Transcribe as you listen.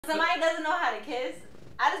Somebody doesn't know how to kiss.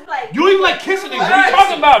 I just be like, you don't even like kissing niggas. What are you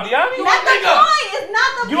talking about, Diami? Not the point. It's not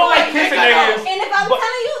the point. You don't like kissing niggas. And if I'm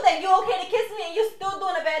telling you that you're okay to kiss me and you're still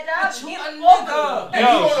doing a bad job, get over it.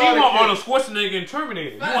 Yo, she want Arnold Schwarzenegger and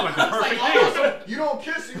Terminator. You want like the perfect nigga. You don't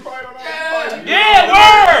kiss, you probably don't know. Yeah,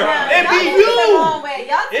 word. It be you.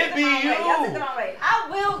 It be you. Y'all took the wrong way. I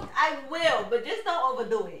will, but just don't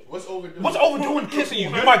overdo it. What's overdoing? What's overdoing kissing you?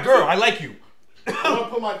 You're my girl. I like you. I want to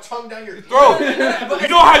put my tongue down your throat. You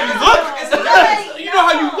know how you look? You know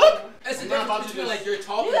how you look? It's a difference between like you're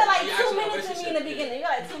talking. You got like 2 minutes with me in the beginning. You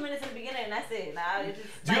got like 2 minutes in the beginning, and that's it. Nah, it's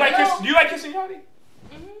just. Do you like kissing Yachty?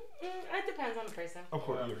 It depends on the person. Of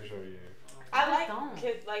course, yeah, for sure, yeah. I like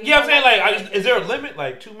kids. Like, yeah, I'm saying like, is there a limit?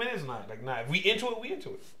 Like 2 minutes? Not like nah. If we into it, we into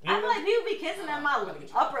it. I feel like people be kissing and my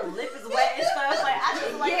upper lip is wet and stuff. Like I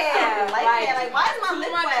just like like why is my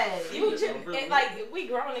lip wet? You like we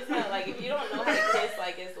grown as hell. Like if you don't know how to kiss,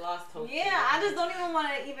 like it's lost hope. Yeah, I just don't even want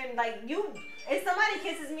to even like you. If somebody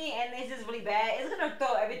kisses me and it's just really bad, it's gonna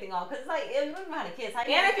throw everything off. Cause it's like if you don't know how to kiss, how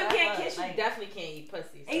you and if you can't kiss, you definitely can't eat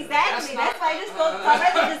pussy. So. Exactly. That's why I just go. I'd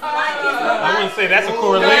rather just not kiss nobody. I wouldn't say that's a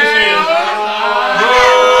correlation.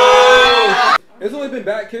 It's only been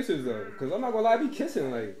bad kisses though, cause I'm not gonna lie, I be kissing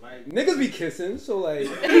like niggas be kissing, so like.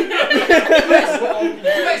 That's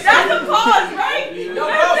a pause, right? Yeah,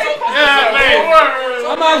 man.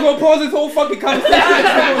 I might as well pause this whole fucking conversation.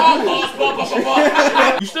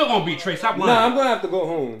 You still gonna beat Trey? Stop lying. Nah, I'm gonna have to go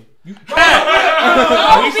home. We saw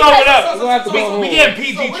it up. I'm gonna have to go home. We getting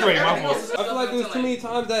PG Trey, my boy. I feel like there's too many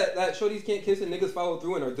times that shorties can't kiss and niggas follow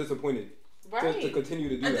through and are disappointed. Right. Just to continue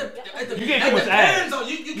to do that. You getting too much ass.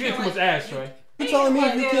 You getting too much ass, Trey. You telling me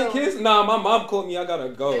if you can't kiss? Nah, my mom called me. I gotta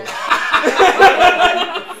go. Your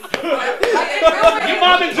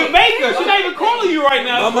mom in Jamaica. She's not even calling you right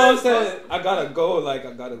now. My mom said I gotta go. Like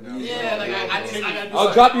I gotta leave. Yeah, like I gotta do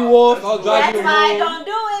I'll drop you off. I'll drive you home. That's why I don't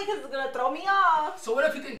do it because it's gonna throw me off. So what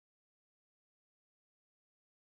if you can